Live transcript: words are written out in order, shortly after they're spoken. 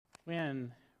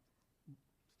when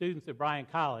students at Bryan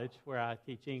College, where I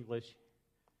teach English,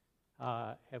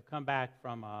 have come back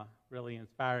from a really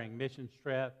inspiring mission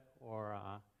trip or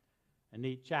a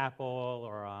neat chapel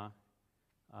or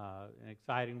an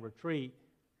exciting retreat,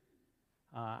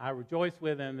 I rejoice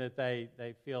with them that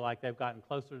they feel like they've gotten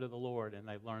closer to the Lord and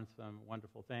they've learned some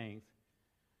wonderful things.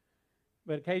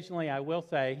 But occasionally I will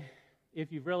say,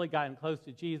 if you've really gotten close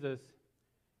to Jesus,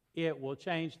 it will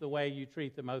change the way you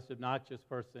treat the most obnoxious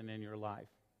person in your life.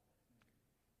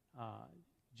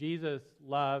 Jesus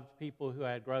loved people who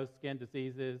had gross skin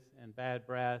diseases and bad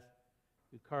breath,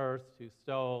 who cursed, who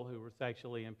stole, who were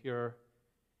sexually impure.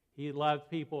 He loved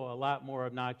people a lot more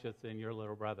obnoxious than your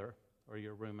little brother or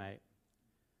your roommate.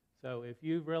 So if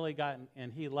you've really gotten,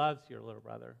 and he loves your little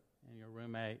brother and your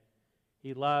roommate,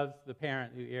 he loves the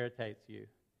parent who irritates you.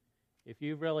 If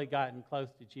you've really gotten close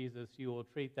to Jesus, you will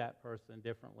treat that person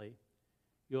differently.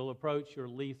 You'll approach your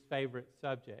least favorite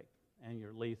subject and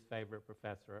your least favorite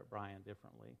professor at Bryan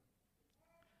differently.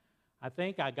 I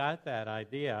think I got that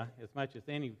idea, as much as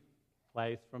any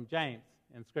place, from James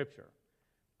in Scripture.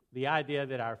 The idea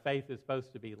that our faith is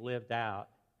supposed to be lived out,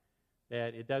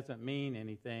 that it doesn't mean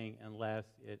anything unless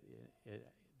it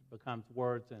becomes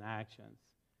words and actions,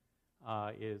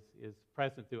 is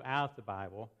present throughout the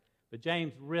Bible. But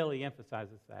James really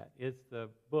emphasizes that. It's the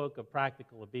book of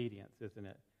practical obedience, isn't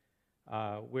it?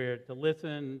 We're to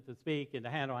listen, to speak, and to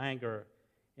handle anger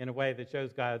in a way that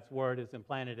shows God's word is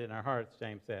implanted in our hearts,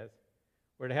 James says.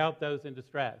 We're to help those in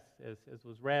distress, as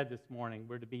was read this morning.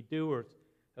 We're to be doers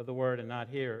of the word and not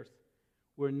hearers.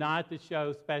 We're not to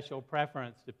show special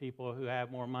preference to people who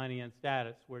have more money and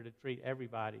status. We're to treat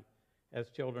everybody as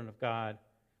children of God.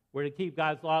 We're to keep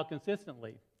God's law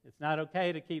consistently. It's not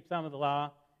okay to keep some of the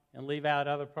law and leave out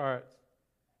other parts.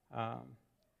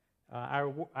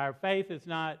 Our faith is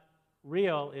not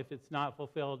real if it's not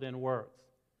fulfilled in works.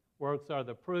 Works are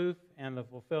the proof and the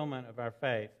fulfillment of our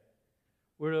faith.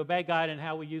 We're to obey God in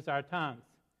how we use our tongues,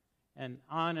 and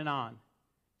on and on.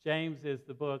 James is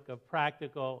the book of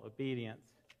practical obedience.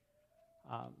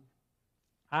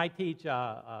 I teach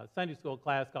a Sunday school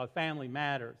class called Family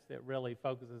Matters that really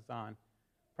focuses on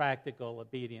practical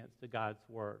obedience to God's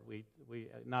word. We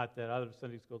not that other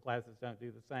Sunday school classes don't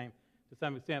do the same to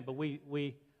some extent, but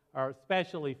we are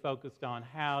especially focused on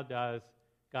how does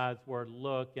God's word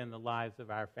look in the lives of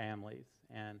our families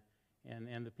and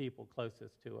the people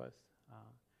closest to us.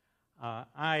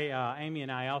 Amy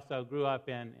and I also grew up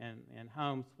in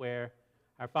homes where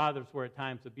our fathers were at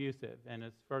times abusive, and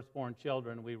as firstborn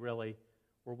children, we really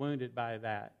were wounded by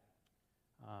that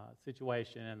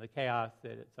situation and the chaos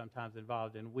that it sometimes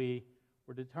involved, and we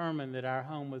were determined that our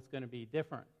home was going to be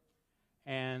different.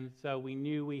 And so we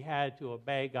knew we had to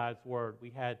obey God's word.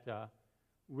 We had to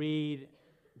read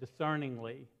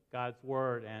discerningly God's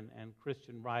word and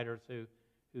Christian writers who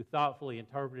thoughtfully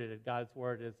interpreted God's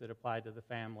word as it applied to the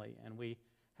family. And we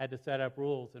had to set up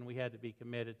rules, and we had to be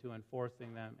committed to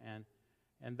enforcing them.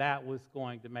 And that was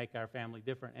going to make our family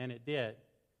different, and it did.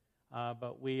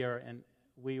 But we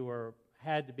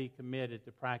had to be committed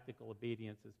to practical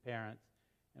obedience as parents,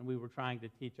 and we were trying to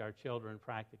teach our children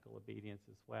practical obedience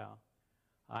as well.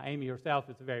 Amy herself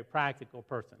is a very practical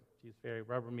person. She's very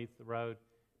rubber meets the road,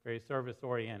 very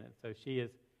service-oriented. So she has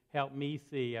helped me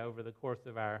see over the course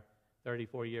of our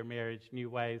 34-year marriage new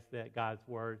ways that God's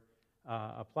word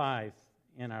applies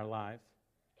in our lives.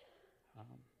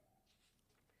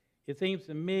 It seems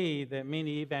to me that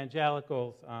many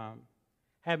evangelicals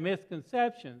have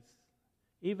misconceptions,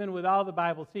 even with all the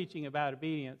Bible's teaching about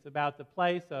obedience, about the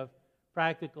place of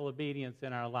practical obedience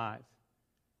in our lives.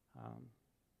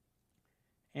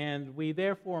 And we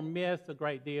therefore miss a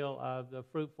great deal of the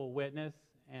fruitful witness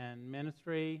and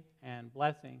ministry and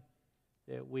blessing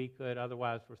that we could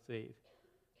otherwise receive.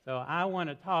 So I want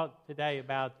to talk today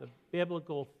about the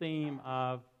biblical theme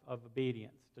of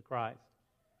obedience to Christ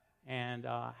and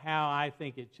how I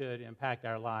think it should impact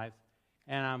our lives.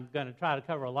 And I'm going to try to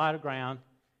cover a lot of ground,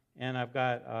 and I've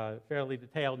got fairly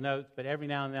detailed notes, but every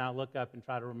now and then I'll look up and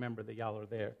try to remember that y'all are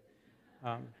there.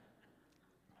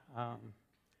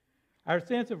 Our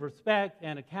sense of respect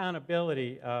and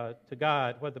accountability to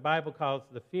God, what the Bible calls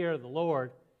the fear of the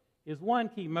Lord, is one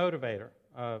key motivator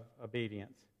of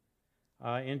obedience.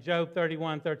 In Job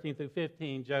 31:13 through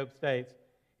 15, Job states,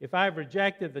 "If I've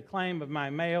rejected the claim of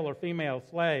my male or female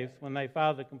slaves when they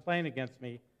filed a complaint against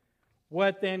me,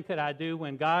 what then could I do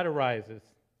when God arises?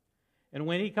 And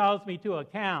when he calls me to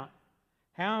account,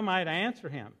 how am I to answer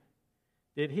him?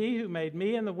 Did he who made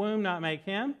me in the womb not make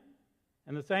him?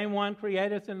 And the same one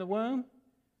create us in the womb?"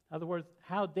 In other words,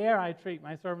 how dare I treat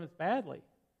my servants badly?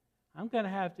 I'm going to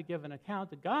have to give an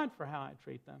account to God for how I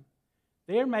treat them.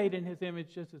 they're made in his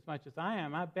image just as much as I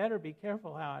am. I better be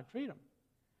careful how I treat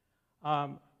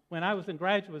them. When I was in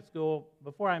graduate school,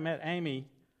 before I met Amy,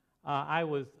 I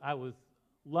was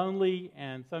lonely,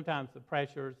 and sometimes the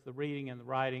pressures, the reading and the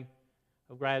writing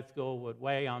of grad school would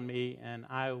weigh on me, and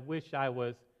I wish I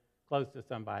was close to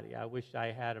somebody. I wish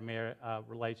I had a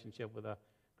relationship with a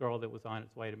girl that was on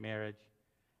its way to marriage.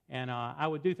 And I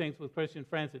would do things with Christian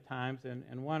friends at times,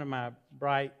 and one of my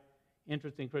bright,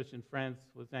 interesting Christian friends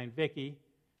was named Vicky,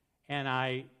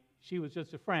 and she was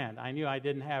just a friend. I knew I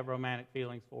didn't have romantic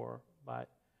feelings for her,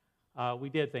 but we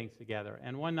did things together.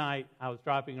 And one night, I was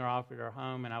dropping her off at her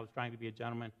home, and I was trying to be a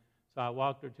gentleman, so I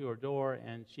walked her to her door,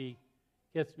 and she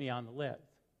kissed me on the lips.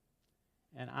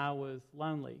 And I was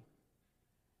lonely,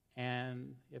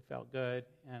 and it felt good,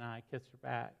 and I kissed her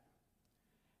back.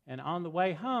 And on the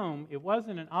way home, it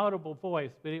wasn't an audible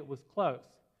voice, but it was close.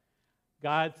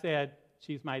 God said,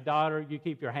 "She's my daughter, you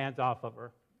keep your hands off of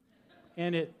her."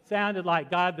 And it sounded like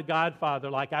God the Godfather,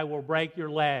 like, "I will break your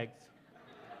legs."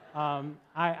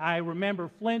 I remember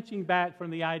flinching back from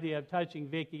the idea of touching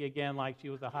Vicky again like she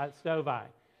was a hot stove eye.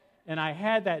 And I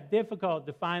had that difficult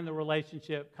to find the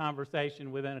relationship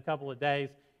conversation within a couple of days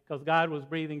because God was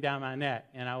breathing down my neck,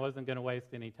 and I wasn't going to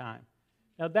waste any time.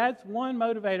 Now, that's one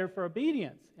motivator for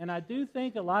obedience. And I do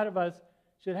think a lot of us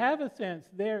should have a sense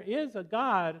there is a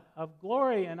God of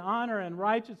glory and honor and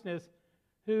righteousness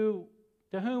to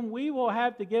whom we will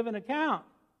have to give an account.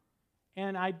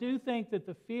 And I do think that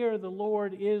the fear of the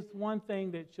Lord is one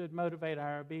thing that should motivate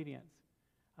our obedience.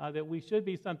 That we should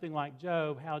be something like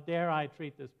Job. How dare I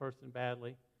treat this person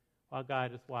badly while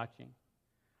God is watching?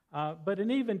 But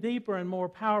an even deeper and more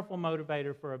powerful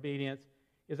motivator for obedience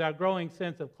is our growing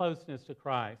sense of closeness to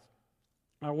Christ,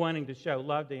 our wanting to show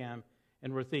love to Him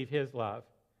and receive His love.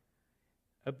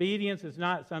 Obedience is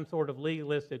not some sort of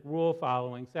legalistic rule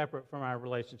following separate from our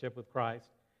relationship with Christ.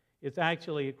 It's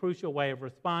actually a crucial way of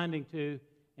responding to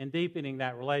and deepening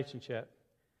that relationship.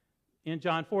 In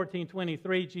John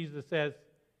 14:23, Jesus says,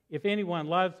 "If anyone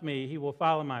loves me, he will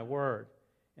follow my word,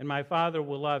 and my Father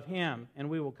will love him, and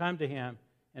we will come to him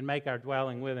and make our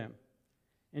dwelling with him."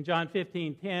 In John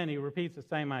 15:10, he repeats the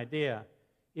same idea.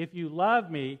 "If you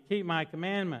love me, keep my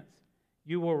commandments.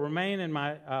 You will remain in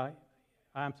my,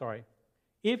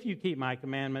 If you keep my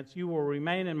commandments, you will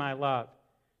remain in my love,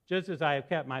 just as I have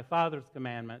kept my Father's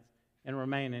commandments and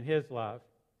remain in his love."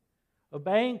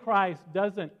 Obeying Christ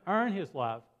doesn't earn his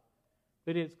love,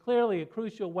 but it's clearly a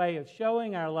crucial way of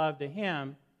showing our love to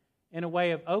him in a way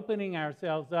of opening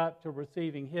ourselves up to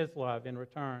receiving his love in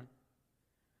return.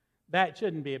 That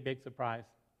shouldn't be a big surprise.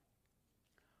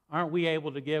 Aren't we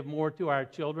able to give more to our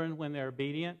children when they're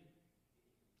obedient?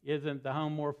 Isn't the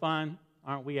home more fun?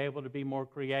 Aren't we able to be more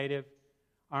creative?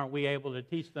 Aren't we able to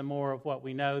teach them more of what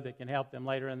we know that can help them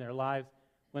later in their lives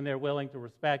when they're willing to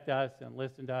respect us and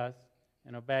listen to us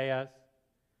and obey us?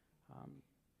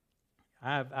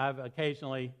 I've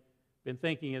occasionally been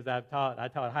thinking as I taught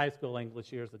high school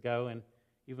English years ago, and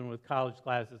even with college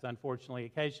classes, unfortunately,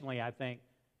 occasionally I think,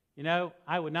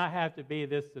 I would not have to be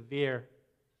this severe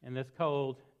and this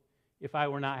cold if I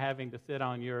were not having to sit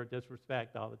on your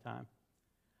disrespect all the time.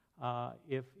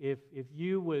 If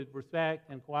you would respect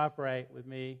and cooperate with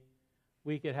me,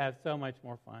 we could have so much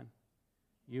more fun.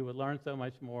 You would learn so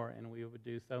much more, and we would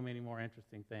do so many more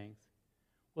interesting things.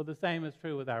 Well, the same is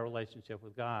true with our relationship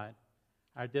with God.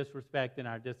 Our disrespect and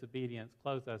our disobedience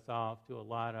close us off to a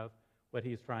lot of what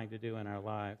he's trying to do in our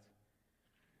lives.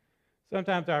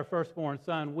 Sometimes our firstborn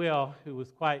son, Will, who was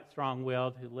quite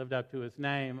strong-willed, who lived up to his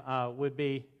name, would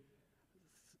be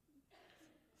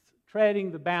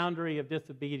treading the boundary of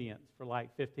disobedience for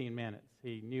like 15 minutes.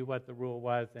 He knew what the rule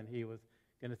was, and he was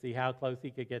going to see how close he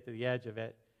could get to the edge of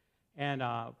it. And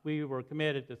we were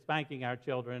committed to spanking our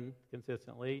children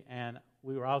consistently, and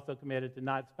we were also committed to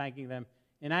not spanking them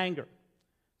in anger.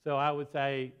 So I would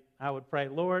pray,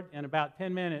 "Lord, in about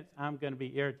 10 minutes, I'm going to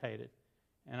be irritated,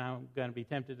 and I'm going to be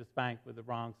tempted to spank with the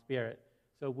wrong spirit.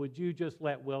 So would you just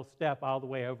let Will step all the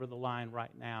way over the line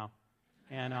right now?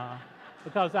 And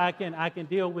because I can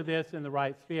deal with this in the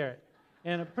right spirit."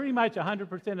 And pretty much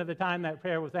 100% of the time that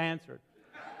prayer was answered.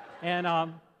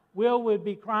 And Will would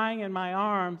be crying in my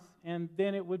arms, and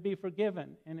then it would be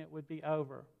forgiven, and it would be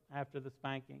over after the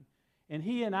spanking. And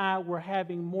he and I were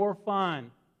having more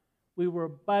fun. We were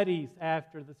buddies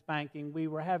after the spanking. We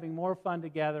were having more fun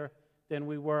together than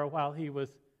we were while he was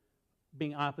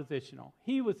being oppositional.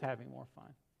 He was having more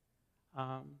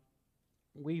fun.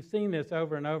 We've seen this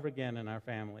over and over again in our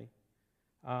family.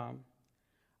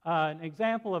 An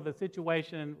example of a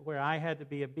situation where I had to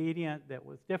be obedient that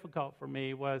was difficult for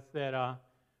me was that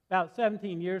about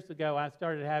 17 years ago, I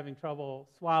started having trouble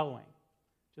swallowing,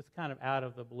 just kind of out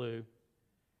of the blue.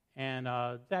 And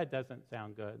that doesn't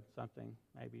sound good. Something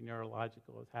maybe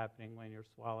neurological is happening when your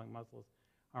swallowing muscles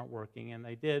aren't working. And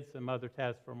they did some other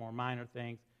tests for more minor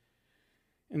things.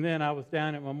 And then I was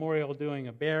down at Memorial doing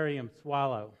a barium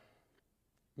swallow,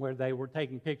 where they were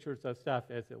taking pictures of stuff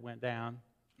as it went down.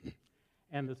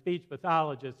 And the speech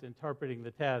pathologist interpreting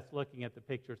the test, looking at the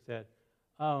picture, said,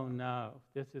 "Oh no,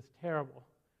 this is terrible.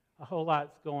 A whole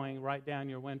lot's going right down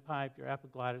your windpipe. Your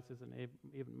epiglottis isn't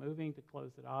even moving to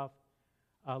close it off.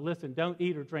 Listen, don't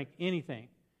eat or drink anything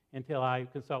until I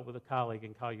consult with a colleague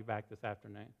and call you back this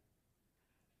afternoon."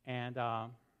 And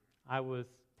I was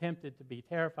tempted to be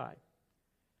terrified.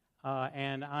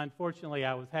 And unfortunately,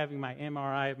 I was having my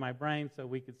MRI of my brain so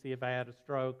we could see if I had a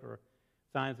stroke or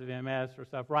signs of MS or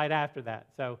stuff right after that.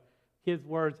 So his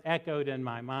words echoed in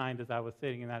my mind as I was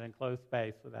sitting in that enclosed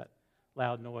space with that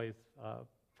loud noise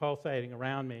pulsating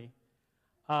around me.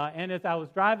 And as I was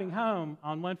driving home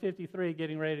on 153,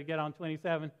 getting ready to get on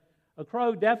 27, a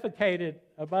crow defecated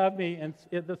above me, and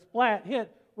the splat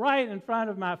hit right in front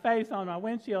of my face on my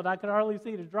windshield. I could hardly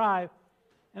see to drive.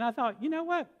 And I thought, you know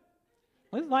what?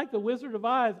 This is like the Wizard of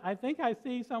Oz. I think I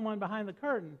see someone behind the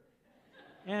curtain.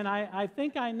 And I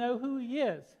think I know who he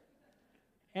is.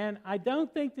 And I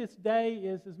don't think this day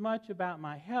is as much about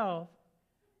my health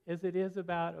as it is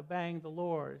about obeying the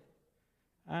Lord.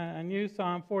 I knew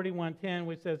Psalm 41:10,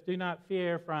 which says, "Do not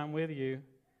fear, for I am with you.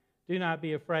 Do not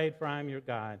be afraid, for I am your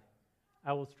God.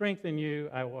 I will strengthen you.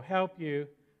 I will help you.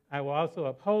 I will also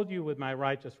uphold you with my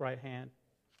righteous right hand."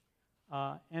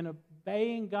 And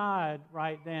obeying God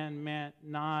right then meant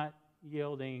not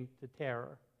yielding to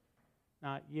terror,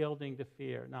 not yielding to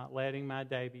fear, not letting my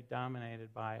day be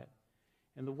dominated by it.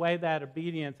 And the way that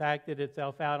obedience acted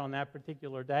itself out on that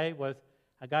particular day was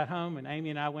I got home, and Amy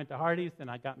and I went to Hardee's, and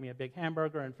I got me a big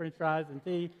hamburger and french fries and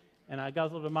tea, and I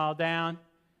guzzled them all down.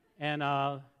 And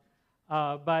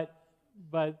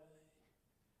but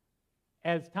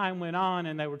as time went on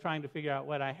and they were trying to figure out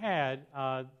what I had,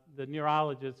 the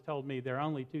neurologist told me there are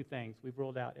only two things. We've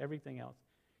ruled out everything else.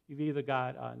 You've either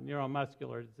got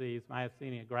neuromuscular disease,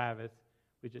 myasthenia gravis,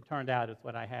 which it turned out is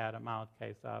what I had, a mild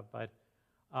case of, but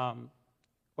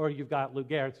or you've got Lou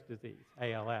Gehrig's disease,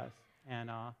 ALS.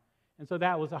 And so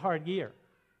that was a hard year.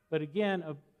 But again,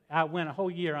 I went a whole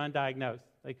year undiagnosed.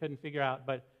 They couldn't figure out,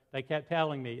 but they kept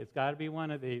telling me, it's got to be one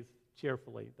of these,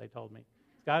 cheerfully, they told me.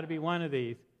 It's got to be one of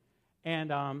these.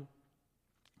 And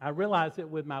I realized that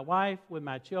with my wife, with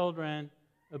my children,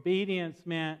 obedience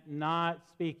meant not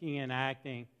speaking and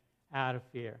acting out of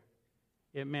fear.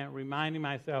 It meant reminding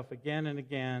myself again and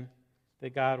again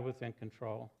that God was in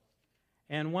control.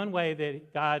 And one way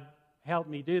that God helped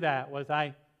me do that was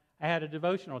I had a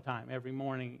devotional time every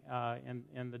morning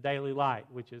in the Daily Light,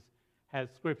 which has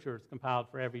scriptures compiled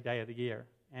for every day of the year.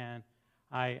 And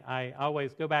I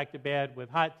always go back to bed with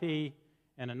hot tea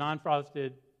and a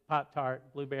non-frosted Pop-Tart,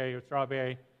 blueberry or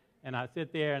strawberry, and I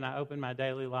sit there and I open my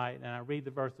Daily Light and I read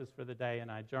the verses for the day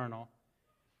and I journal.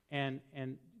 And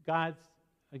God's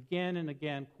again and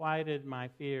again quieted my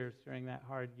fears during that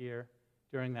hard year,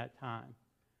 during that time.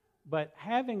 But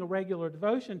having a regular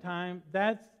devotion time,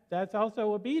 that's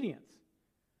also obedience.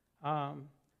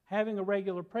 Having a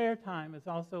regular prayer time is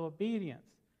also obedience.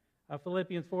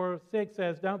 Philippians 4:6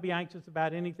 says, "Don't be anxious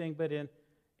about anything, but in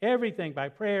everything by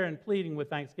prayer and pleading with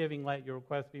thanksgiving, let your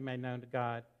requests be made known to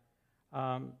God."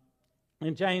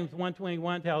 And James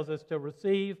 1:21 tells us to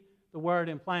receive the word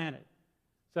and plant it.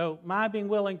 So my being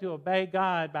willing to obey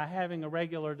God by having a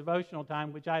regular devotional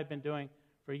time, which I had been doing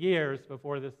for years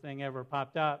before this thing ever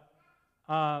popped up,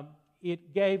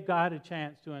 it gave God a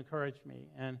chance to encourage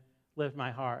me and lift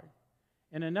my heart.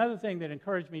 And another thing that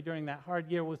encouraged me during that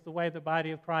hard year was the way the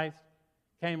body of Christ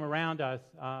came around us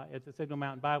at the Signal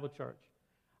Mountain Bible Church.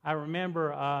 I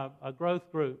remember a growth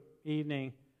group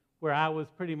evening where I was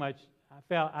pretty much,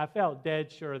 I felt dead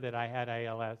sure that I had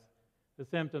ALS. The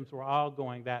symptoms were all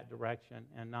going that direction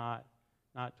and not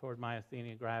toward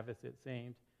myasthenia gravis, it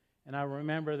seemed. And I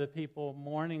remember the people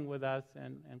mourning with us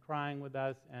and crying with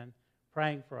us and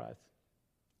praying for us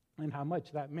and how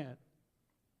much that meant.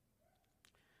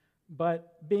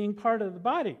 But being part of the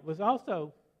body was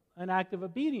also an act of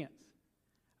obedience.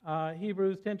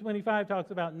 Hebrews 10:25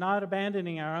 talks about not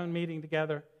abandoning our own meeting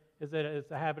together as it is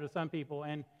the habit of some people.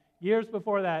 And years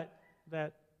before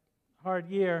that hard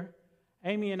year,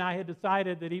 Amy and I had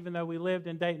decided that even though we lived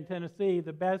in Dayton, Tennessee,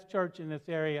 the best church in this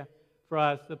area for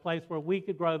us, the place where we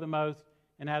could grow the most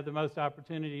and have the most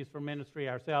opportunities for ministry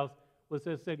ourselves, was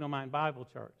this Signal Mountain Bible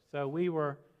Church. So we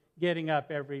were getting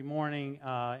up every morning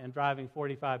and driving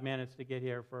 45 minutes to get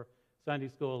here for Sunday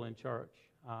school and church.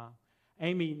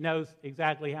 Amy knows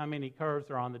exactly how many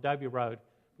curves are on the W road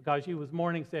because she was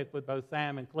morning sick with both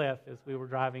Sam and Cliff as we were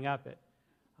driving up it.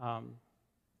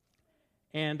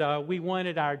 And we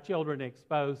wanted our children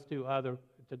exposed to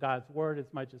God's Word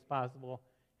as much as possible,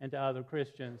 and to other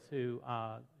Christians who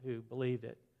believed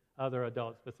it, other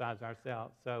adults besides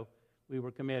ourselves. So we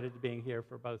were committed to being here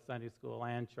for both Sunday school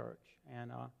and church.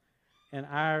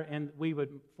 And we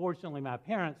would, fortunately, my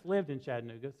parents lived in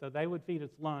Chattanooga, so they would feed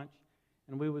us lunch,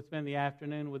 and we would spend the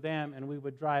afternoon with them, and we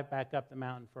would drive back up the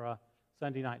mountain for a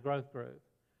Sunday night growth group.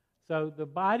 So the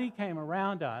body came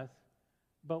around us,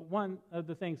 but one of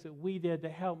the things that we did to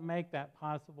help make that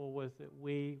possible was that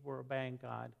we were obeying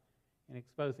God and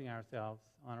exposing ourselves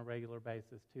on a regular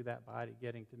basis to that body,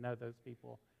 getting to know those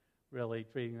people, really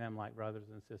treating them like brothers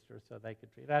and sisters so they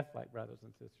could treat us like brothers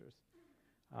and sisters.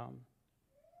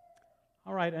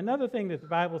 All right, another thing that the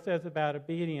Bible says about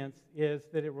obedience is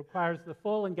that it requires the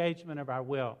full engagement of our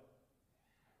will.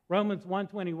 Romans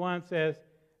 1:21 says,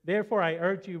 "Therefore I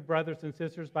urge you, brothers and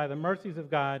sisters, by the mercies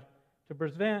of God, to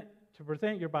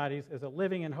present your bodies as a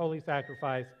living and holy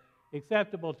sacrifice,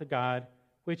 acceptable to God,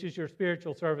 which is your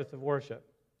spiritual service of worship."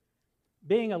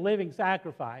 Being a living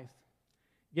sacrifice,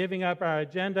 giving up our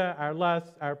agenda, our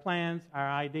lusts, our plans, our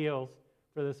ideals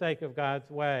for the sake of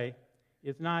God's way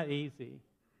is not easy.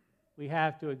 We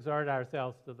have to exert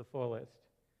ourselves to the fullest.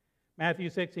 Matthew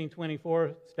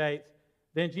 16:24 states,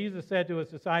 "Then Jesus said to his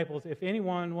disciples, 'If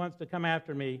anyone wants to come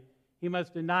after me, he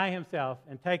must deny himself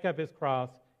and take up his cross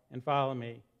and follow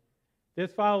me.'"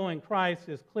 This following Christ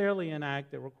is clearly an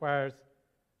act that requires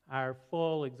our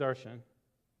full exertion.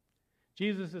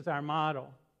 Jesus is our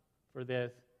model for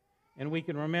this, and we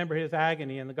can remember his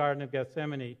agony in the Garden of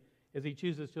Gethsemane as he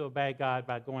chooses to obey God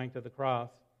by going to the cross.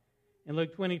 In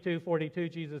Luke 22:42,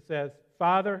 Jesus says,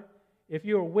 "Father, if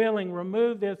you are willing,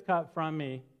 remove this cup from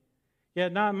me.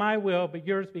 Yet not my will, but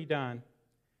yours be done."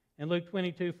 And Luke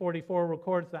 22:44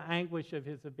 records the anguish of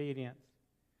his obedience.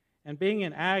 And being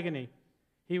in agony,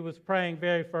 he was praying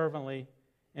very fervently,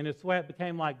 and his sweat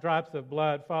became like drops of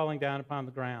blood falling down upon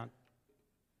the ground.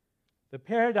 The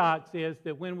paradox is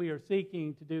that when we are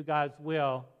seeking to do God's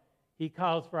will, he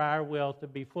calls for our will to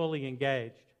be fully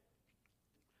engaged.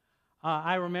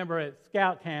 I remember at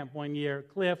scout camp one year,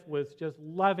 Cliff was just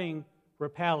loving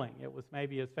rappelling. It was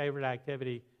maybe his favorite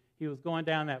activity. He was going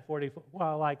down that 40-foot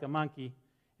wall like a monkey,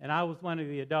 and I was one of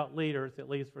the adult leaders, at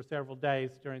least for several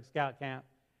days during scout camp,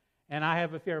 and I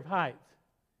have a fear of heights,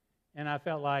 and I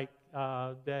felt like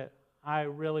that I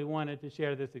really wanted to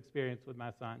share this experience with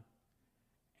my son.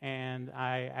 And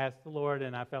I asked the Lord,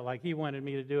 and I felt like he wanted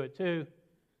me to do it too,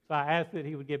 so I asked that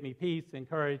he would give me peace and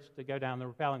courage to go down the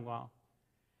rappelling wall.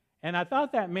 And I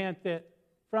thought that meant that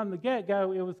from the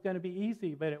get-go it was going to be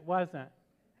easy, but it wasn't.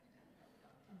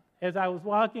 As I was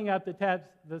walking up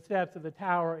the steps of the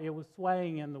tower, it was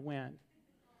swaying in the wind.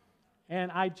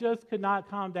 And I just could not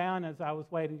calm down as I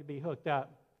was waiting to be hooked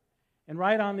up. And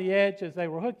right on the edge, as they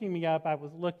were hooking me up, I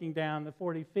was looking down the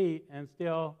 40 feet and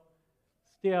still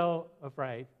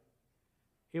afraid.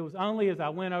 It was only as I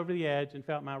went over the edge and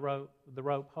felt the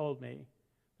rope hold me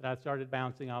that I started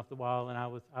bouncing off the wall, and I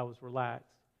was relaxed.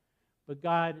 But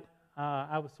God,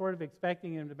 I was sort of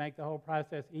expecting him to make the whole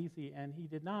process easy, and he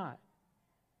did not.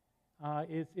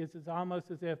 It's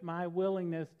almost as if my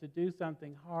willingness to do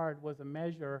something hard was a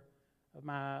measure of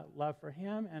my love for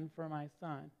him and for my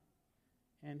son.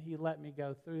 And he let me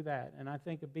go through that. And I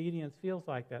think obedience feels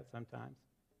like that sometimes.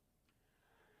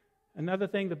 Another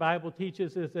thing the Bible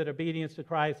teaches is that obedience to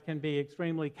Christ can be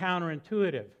extremely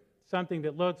counterintuitive, something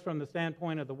that looks from the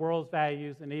standpoint of the world's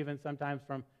values and even sometimes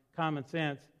from common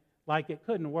sense like it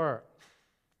couldn't work.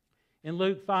 In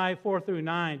Luke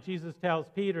 5:4-9, Jesus tells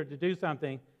Peter to do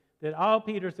something that all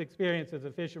Peter's experience as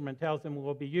a fisherman tells him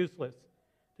will be useless,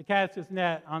 to cast his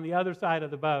net on the other side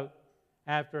of the boat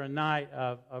after a night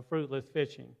of fruitless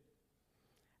fishing.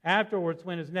 Afterwards,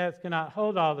 when his nets could not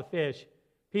hold all the fish,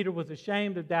 Peter was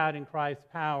ashamed of doubting Christ's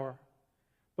power.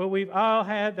 But we've all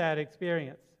had that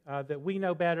experience, that we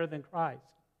know better than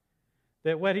Christ,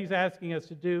 that what he's asking us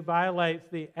to do violates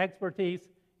the expertise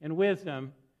and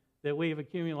wisdom that we've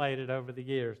accumulated over the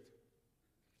years.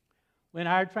 When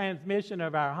our transmission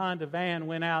of our Honda van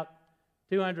went out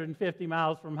 250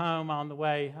 miles from home on the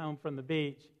way home from the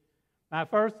beach, my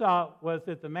first thought was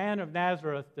that the man of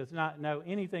Nazareth does not know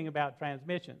anything about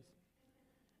transmissions.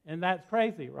 And that's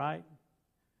crazy, right?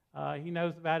 He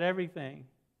knows about everything.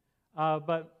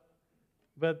 But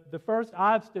the first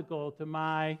obstacle to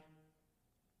my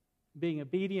being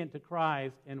obedient to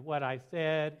Christ in what I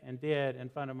said and did in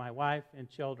front of my wife and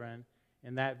children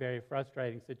in that very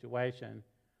frustrating situation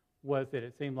was that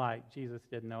it seemed like Jesus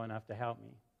didn't know enough to help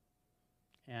me.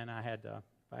 And I had to,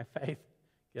 by faith,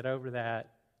 get over that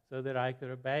so that I could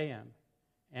obey him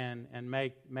and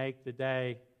make the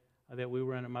day that we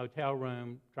were in a motel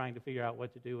room trying to figure out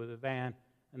what to do with the van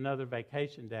another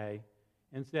vacation day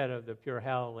instead of the pure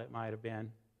hell it might have been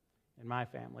in my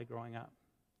family growing up.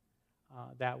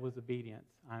 That was obedience.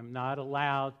 I'm not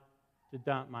allowed to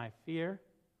dump my fear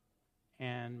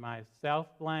and my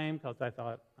self-blame because I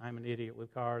thought I'm an idiot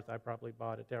with cars. I probably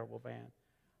bought a terrible van.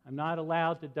 I'm not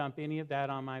allowed to dump any of that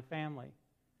on my family.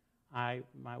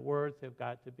 My words have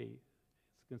got to be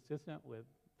consistent with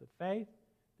the faith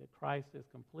that Christ is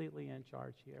completely in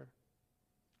charge here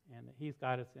and that he's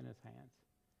got us in his hands.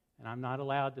 And I'm not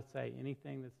allowed to say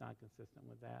anything that's not consistent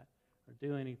with that or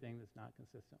do anything that's not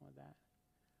consistent with that.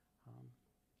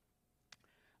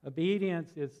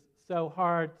 Obedience is so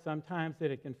hard sometimes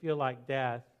that it can feel like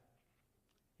death.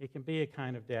 It can be a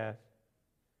kind of death.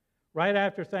 Right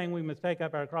after saying we must take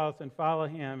up our cross and follow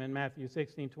him in Matthew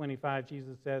 16:25,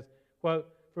 Jesus says, quote,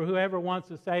 "For whoever wants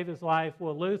to save his life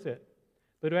will lose it,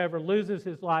 but whoever loses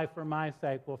his life for my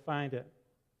sake will find it."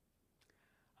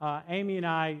 Amy and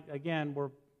I, again,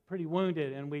 were pretty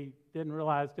wounded, and we didn't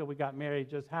realize till we got married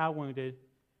just how wounded.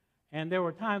 And there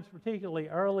were times, particularly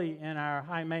early in our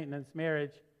high-maintenance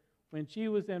marriage, when she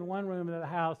was in one room of the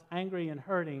house angry and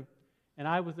hurting, and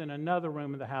I was in another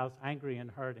room of the house angry and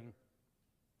hurting.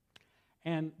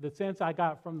 And the sense I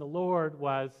got from the Lord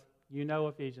was, you know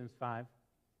Ephesians 5,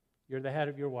 you're the head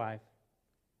of your wife.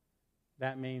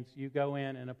 That means you go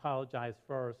in and apologize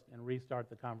first and restart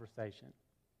the conversation.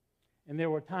 And there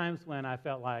were times when I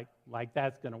felt like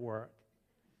that's going to work.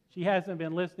 She hasn't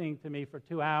been listening to me for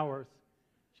 2 hours.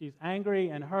 She's angry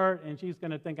and hurt, and she's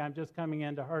going to think I'm just coming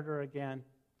in to hurt her again.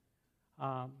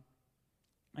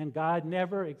 And God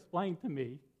never explained to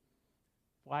me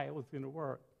why it was going to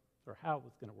work or how it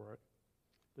was going to work.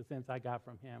 The sense I got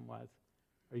from him was,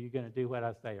 are you going to do what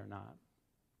I say or not?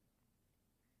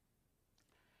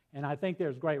 And I think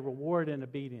there's great reward in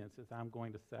obedience, as I'm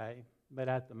going to say. But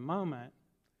at the moment,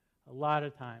 a lot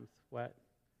of times what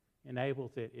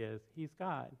enables it is he's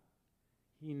God.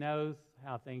 He knows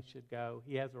how things should go.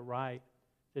 He has a right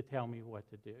to tell me what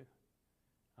to do.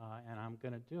 And I'm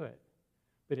going to do it.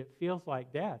 But it feels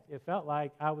like death. It felt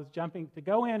like I was jumping to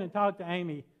go in and talk to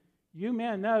Amy. You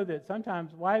men know that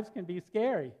sometimes wives can be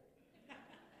scary.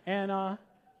 And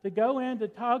to go in to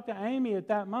talk to Amy at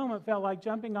that moment felt like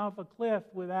jumping off a cliff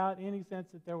without any sense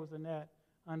that there was a net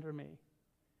under me.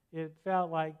 It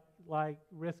felt like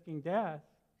risking death.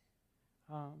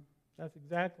 That's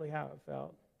exactly how it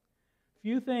felt.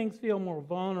 Few things feel more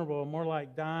vulnerable, more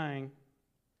like dying,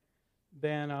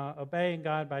 than obeying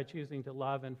God by choosing to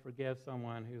love and forgive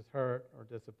someone who's hurt or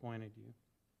disappointed you.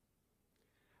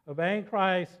 Obeying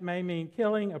Christ may mean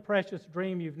killing a precious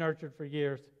dream you've nurtured for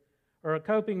years, or a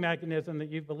coping mechanism that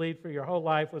you've believed for your whole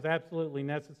life was absolutely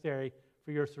necessary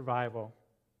for your survival.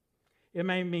 It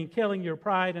may mean killing your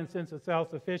pride and sense of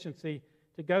self-sufficiency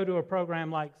to go to a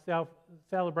program like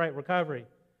Celebrate Recovery,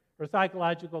 or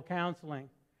psychological counseling,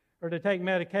 or to take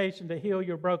medication to heal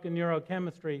your broken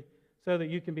neurochemistry so that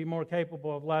you can be more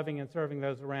capable of loving and serving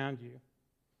those around you.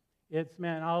 It's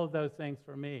meant all of those things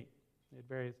for me at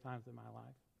various times in my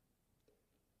life.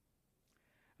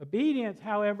 Obedience,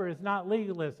 however, is not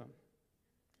legalism.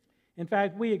 In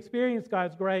fact, we experience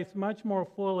God's grace much more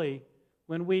fully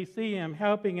when we see him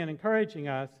helping and encouraging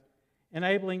us,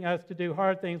 enabling us to do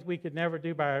hard things we could never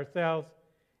do by ourselves,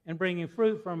 and bringing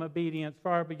fruit from obedience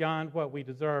far beyond what we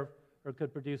deserve or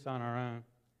could produce on our own.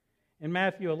 In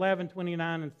Matthew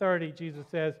 11:29 and 30, Jesus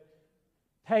says,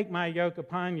 "Take my yoke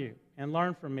upon you and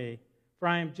learn from me, for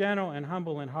I am gentle and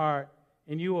humble in heart,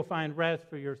 and you will find rest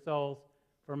for your souls.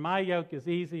 For my yoke is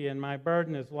easy and my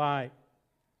burden is light."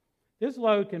 This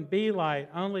load can be light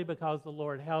only because the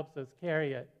Lord helps us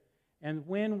carry it. And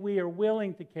when we are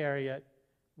willing to carry it,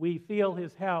 we feel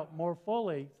his help more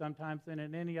fully sometimes than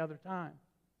at any other time.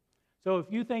 So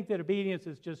if you think that obedience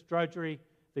is just drudgery,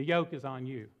 the yoke is on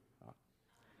you.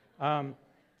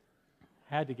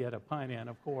 Had to get a pun in,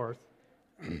 of course.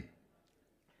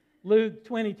 Luke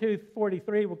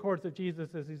 22:43 records of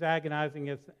Jesus as he's agonizing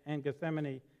in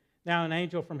Gethsemane. Now an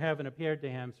angel from heaven appeared to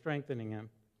him, strengthening him.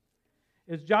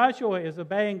 As Joshua is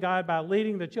obeying God by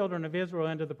leading the children of Israel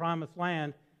into the promised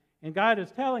land, and God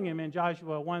is telling him in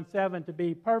Joshua 1:7 to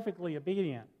be perfectly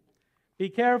obedient. Be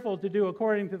careful to do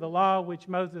according to the law which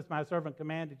Moses my servant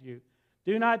commanded you.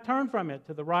 Do not turn from it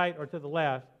to the right or to the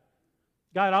left.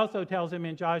 God also tells him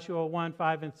in Joshua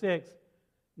 1:5 and 6,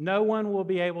 no one will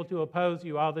be able to oppose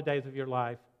you all the days of your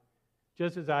life.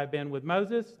 Just as I've been with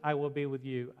Moses, I will be with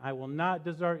you. I will not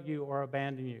desert you or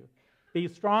abandon you. Be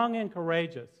strong and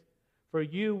courageous, for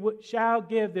you shall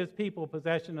give this people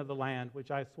possession of the land, which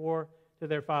I swore to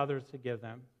their fathers to give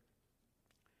them.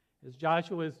 As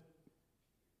Joshua is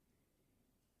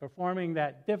performing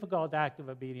that difficult act of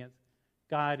obedience,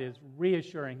 God is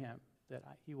reassuring him that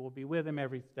he will be with him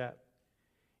every step.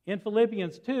 In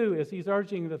Philippians 2, as he's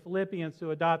urging the Philippians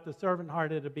to adopt the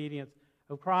servant-hearted obedience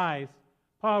of Christ,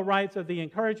 Paul writes of the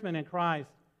encouragement in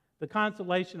Christ, the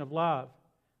consolation of love,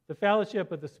 the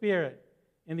fellowship of the Spirit,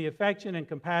 and the affection and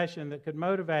compassion that could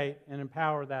motivate and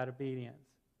empower that obedience.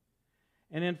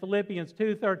 And in Philippians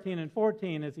 2:13 and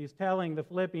 14, as he's telling the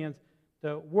Philippians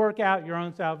to work out your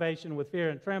own salvation with fear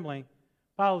and trembling,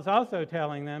 Paul is also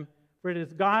telling them, for it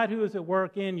is God who is at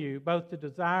work in you, both to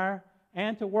desire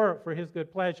and to work for his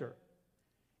good pleasure.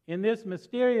 In this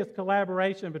mysterious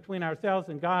collaboration between ourselves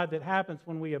and God that happens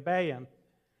when we obey him,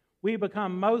 we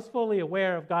become most fully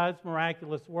aware of God's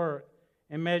miraculous work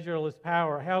and measureless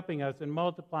power, helping us and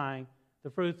multiplying the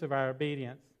fruits of our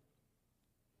obedience.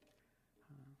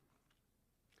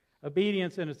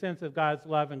 Obedience and a sense of God's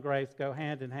love and grace go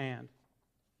hand in hand.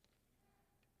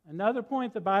 Another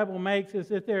point the Bible makes is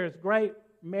that there is great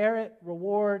merit,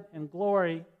 reward, and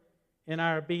glory in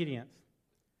our obedience.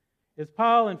 As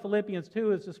Paul in Philippians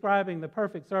 2 is describing the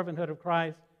perfect servanthood of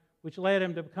Christ, which led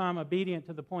him to become obedient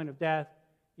to the point of death,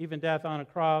 even death on a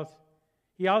cross,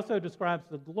 he also describes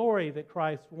the glory that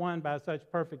Christ won by such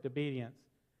perfect obedience.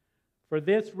 For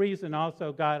this reason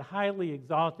also God highly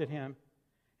exalted him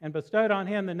and bestowed on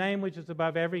him the name which is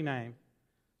above every name,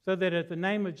 so that at the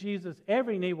name of Jesus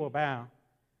every knee will bow,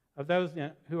 of those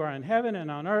who are in heaven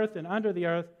and on earth and under the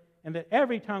earth, and that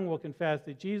every tongue will confess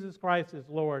that Jesus Christ is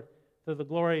Lord, to the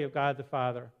glory of God the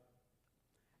Father.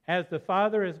 As the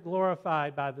Father is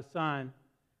glorified by the Son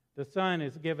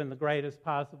is given the greatest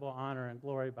possible honor and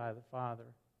glory by the Father.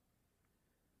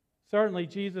 Certainly,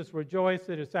 Jesus rejoiced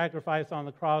that his sacrifice on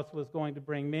the cross was going to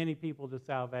bring many people to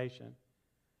salvation.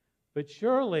 But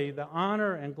surely the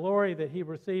honor and glory that he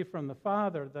received from the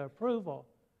Father, the approval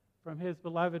from his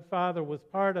beloved Father, was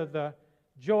part of the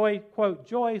joy, quote,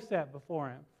 joy set before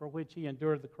him, for which he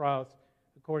endured the cross,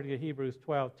 according to Hebrews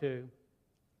 12:2.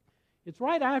 It's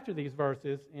right after these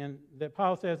verses that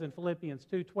Paul says in Philippians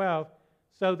 2:12,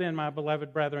 so then, my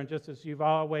beloved brethren, just as you've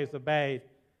always obeyed,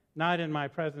 not in my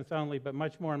presence only, but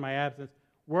much more in my absence,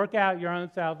 work out your own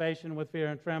salvation with fear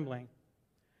and trembling.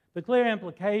 The clear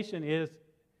implication is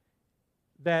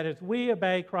that as we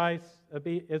imitate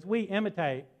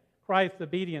Christ's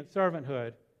obedient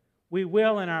servanthood, we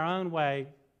will in our own way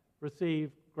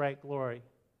receive great glory.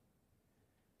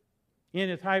 In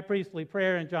his high priestly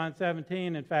prayer in John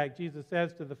 17, in fact, Jesus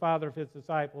says to the Father of his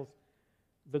disciples,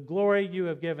 the glory you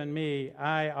have given me,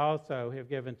 I also have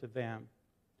given to them.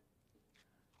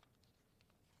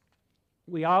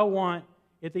 We all want,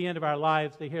 at the end of our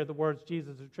lives, to hear the words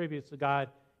Jesus attributes to God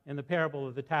in the parable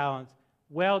of the talents.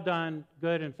 Well done,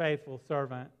 good and faithful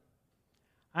servant.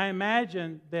 I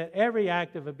imagine that every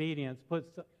act of obedience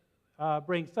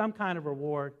brings some kind of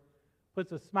reward,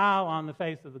 puts a smile on the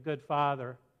face of the good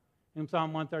Father, whom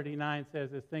Psalm 139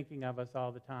 says is thinking of us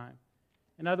all the time.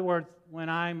 In other words, when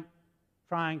I'm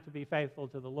trying to be faithful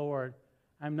to the Lord,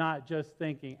 I'm not just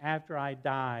thinking, after I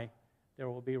die, there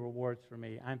will be rewards for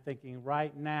me. I'm thinking,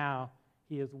 right now,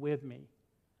 he is with me.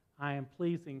 I am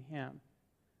pleasing him.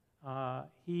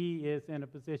 He is in a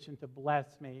position to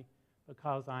bless me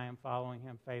because I am following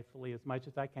him faithfully as much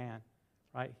as I can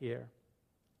right here.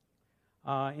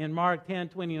 In Mark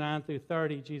 10:29 through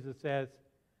 30, Jesus says,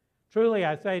 truly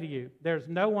I say to you, there's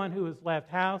no one who has left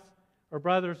house or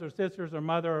brothers or sisters or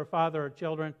mother or father or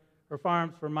children or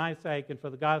farms for my sake and for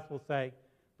the gospel's sake,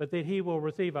 but that he will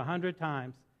receive 100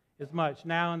 times as much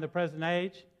now in the present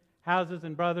age, houses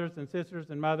and brothers and sisters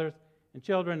and mothers and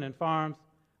children and farms,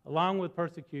 along with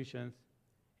persecutions,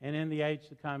 and in the age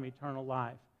to come, eternal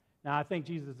life. Now, I think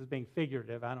Jesus is being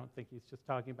figurative. I don't think he's just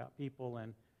talking about people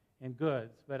and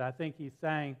goods, but I think he's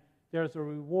saying there's a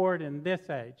reward in this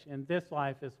age, in this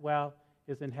life as well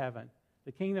as in heaven.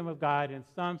 The kingdom of God, in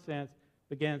some sense,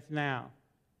 begins now.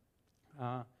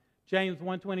 James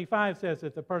 1:25 says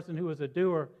that the person who is a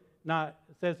doer, not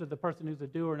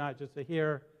just a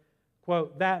hearer,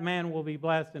 quote, that man will be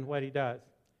blessed in what he does.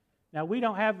 Now, we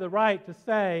don't have the right to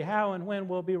say how and when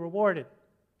we'll be rewarded,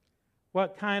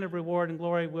 what kind of reward and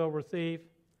glory we'll receive.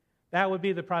 That would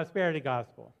be the prosperity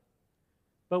gospel.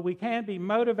 But we can be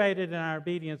motivated in our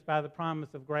obedience by the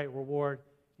promise of great reward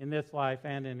in this life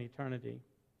and in eternity.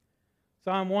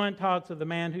 Psalm 1 talks of the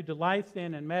man who delights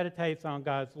in and meditates on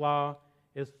God's law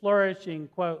is flourishing,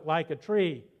 quote, like a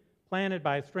tree planted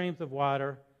by streams of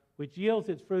water, which yields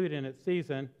its fruit in its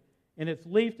season, and its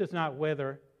leaf does not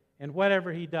wither, and in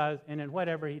whatever he does,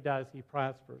 he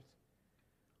prospers.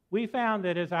 We found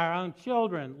that as our own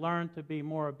children learned to be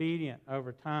more obedient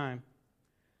over time,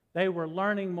 they were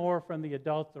learning more from the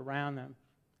adults around them.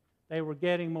 they were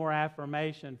getting more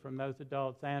affirmation from those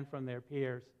adults and from their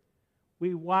peers.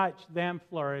 We watched them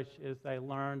flourish as they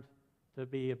learned to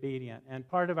be obedient. And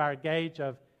part of our gauge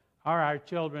of are our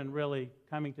children really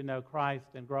coming to know Christ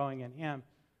and growing in Him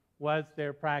was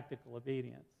their practical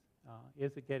obedience.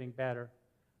 Is it getting better?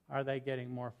 Are they getting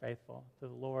more faithful to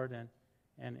the Lord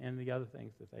and the other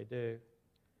things that they do?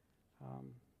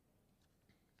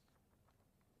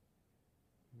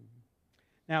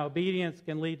 Now, obedience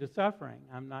can lead to suffering.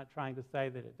 I'm not trying to say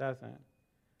that it doesn't.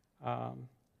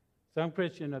 Some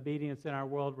Christian obedience in our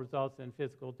world results in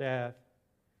physical death.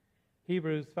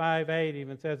 Hebrews 5:8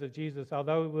 even says of Jesus,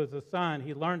 although he was a son,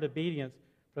 he learned obedience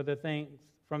from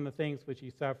the things which he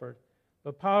suffered.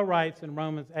 But Paul writes in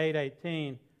Romans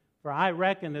 8:18, for I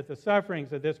reckon that the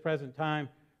sufferings of this present time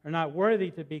are not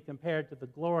worthy to be compared to the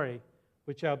glory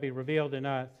which shall be revealed in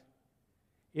us.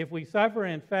 If we suffer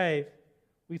in faith,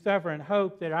 we suffer in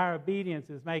hope that our obedience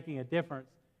is making a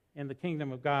difference in the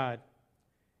kingdom of God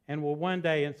and will one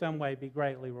day in some way be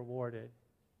greatly rewarded.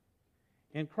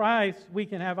 In Christ, we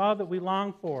can have all that we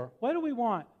long for. What do we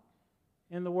want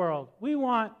in the world? We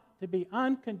want to be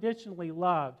unconditionally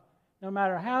loved, no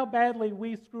matter how badly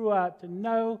we screw up, to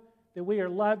know that we are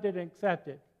loved and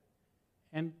accepted.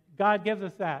 And God gives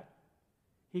us that.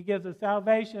 He gives us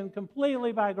salvation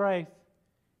completely by grace.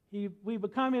 We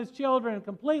become His children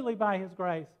completely by His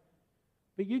grace.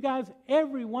 But you guys,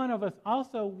 every one of us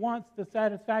also wants the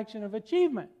satisfaction of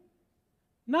achievement.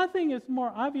 Nothing is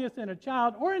more obvious in a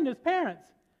child or in his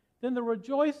parents than the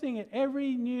rejoicing at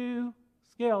every new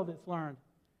skill that's learned,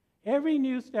 every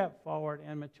new step forward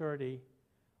in maturity.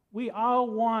 We all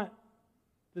want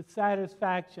the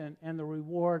satisfaction and the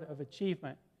reward of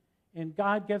achievement, and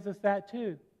God gives us that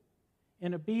too.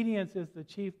 And obedience is the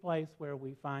chief place where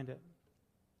we find it.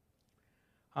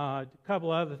 A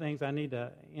couple other things I need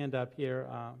to end up here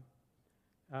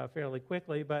fairly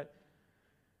quickly, but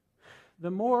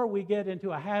the more we get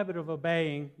into a habit of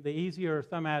obeying, the easier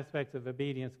some aspects of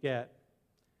obedience get.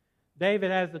 David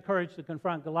has the courage to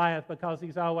confront Goliath because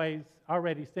he's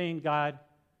already seen God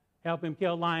help him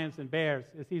kill lions and bears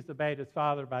as he's obeyed his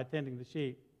father by tending the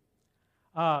sheep.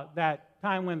 That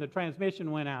time when the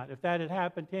transmission went out, if that had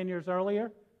happened 10 years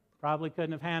earlier, probably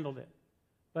couldn't have handled it.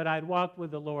 But I'd walked with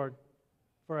the Lord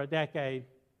for a decade,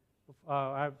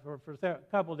 for a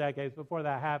couple decades before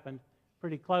that happened,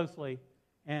 pretty closely.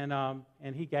 And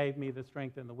He gave me the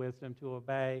strength and the wisdom to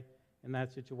obey in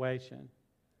that situation.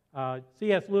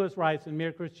 C.S. Lewis writes in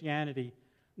Mere Christianity,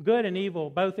 good and evil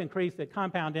both increase at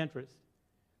compound interest.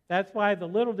 That's why the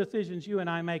little decisions you and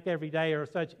I make every day are of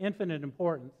such infinite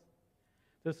importance.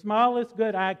 The smallest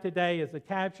good act today is the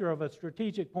capture of a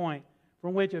strategic point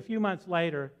from which a few months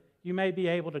later you may be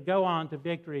able to go on to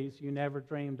victories you never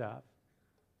dreamed of.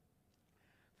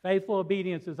 Faithful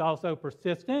obedience is also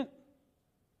persistent.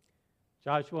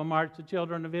 Joshua marched the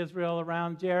children of Israel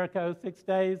around Jericho 6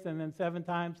 days and then 7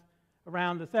 times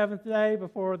around the 7th day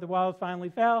before the walls finally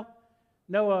fell.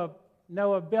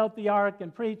 Noah built the ark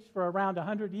and preached for around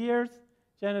 100 years.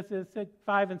 Genesis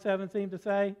 5 and 7 seem to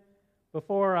say,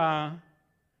 before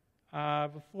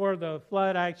the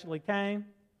flood actually came.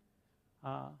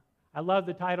 I love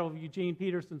the title of Eugene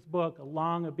Peterson's book, A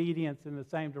Long Obedience in the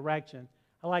Same Direction.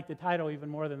 I like the title even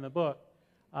more than the book.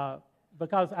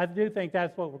 Because I do think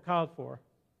that's what we're called for.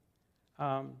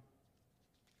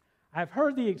 I've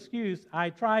heard the excuse,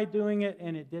 I tried doing it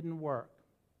and it didn't work.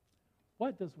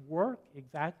 What does work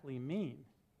exactly mean?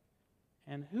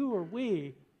 And who are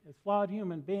we, as flawed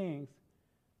human beings,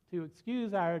 to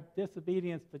excuse our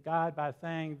disobedience to God by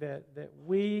saying that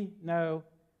we know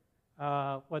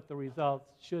what the results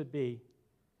should be,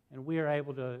 and we are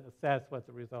able to assess what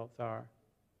the results are?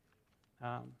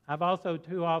 I've also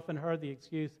too often heard the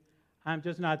excuse, I'm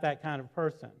just not that kind of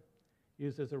person,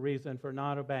 used as a reason for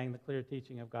not obeying the clear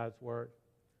teaching of God's Word.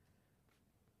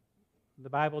 The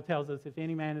Bible tells us if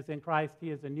any man is in Christ, he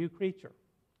is a new creature.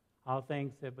 All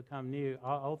things have become new.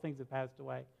 All things have passed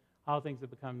away. All things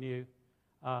have become new.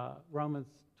 Romans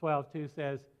 12:2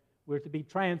 says we're to be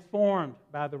transformed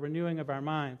by the renewing of our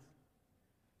minds.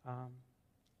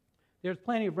 There's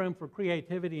plenty of room for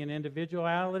creativity and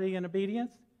individuality in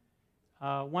obedience.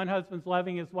 One husband's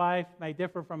loving his wife may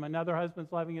differ from another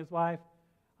husband's loving his wife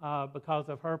because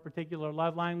of her particular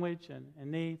love language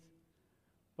and needs.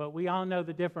 But we all know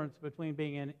the difference between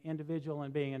being an individual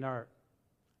and being inert.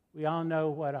 We all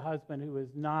know what a husband who is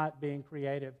not being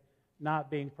creative, not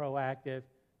being proactive,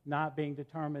 not being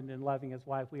determined in loving his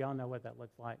wife, we all know what that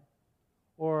looks like.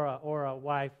 Or a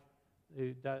wife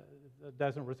who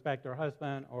doesn't respect her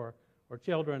husband or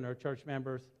children or church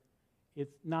members.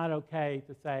 It's not okay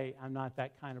to say, I'm not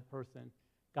that kind of person.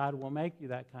 God will make you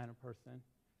that kind of person.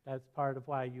 That's part of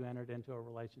why you entered into a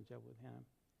relationship with him.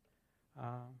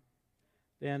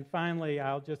 Then finally,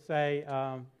 I'll just say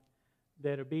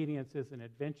that obedience is an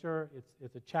adventure.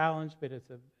 It's a challenge, but it's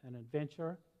an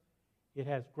adventure. It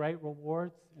has great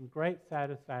rewards and great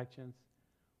satisfactions.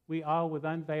 We all, with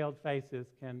unveiled faces,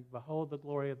 can behold the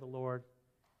glory of the Lord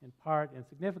in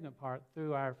significant part,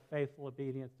 through our faithful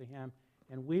obedience to him,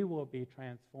 and we will be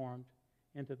transformed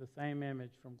into the same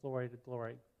image from glory to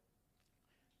glory.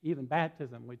 Even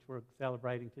baptism, which we're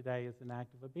celebrating today, is an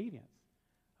act of obedience,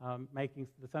 making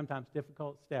the sometimes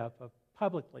difficult step of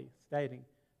publicly stating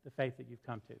the faith that you've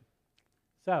come to.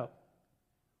 So,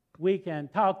 we can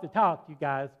talk the talk, you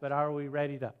guys, but are we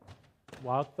ready to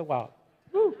walk the walk?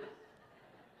 Woo!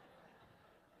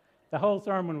 The whole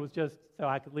sermon was just so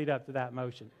I could lead up to that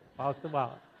motion. Walk the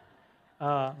walk.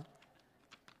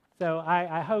 So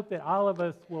I hope that all of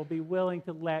us will be willing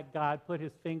to let God put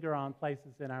his finger on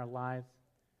places in our lives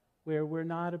where we're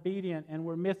not obedient and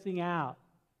we're missing out,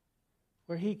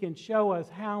 where he can show us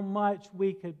how much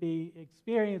we could be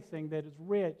experiencing that is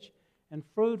rich and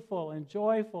fruitful and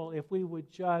joyful if we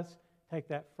would just take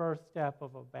that first step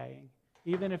of obeying.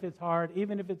 Even if it's hard,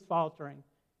 even if it's faltering,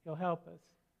 he'll help us.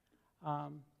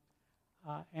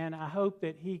 And I hope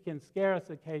that he can scare us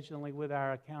occasionally with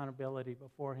our accountability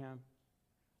before him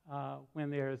when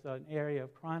there's an area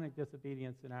of chronic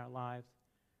disobedience in our lives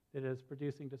that is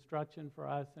producing destruction for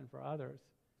us and for others.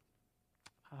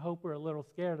 I hope we're a little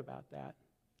scared about that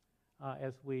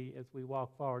as we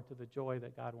walk forward to the joy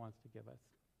that God wants to give us.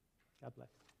 God bless.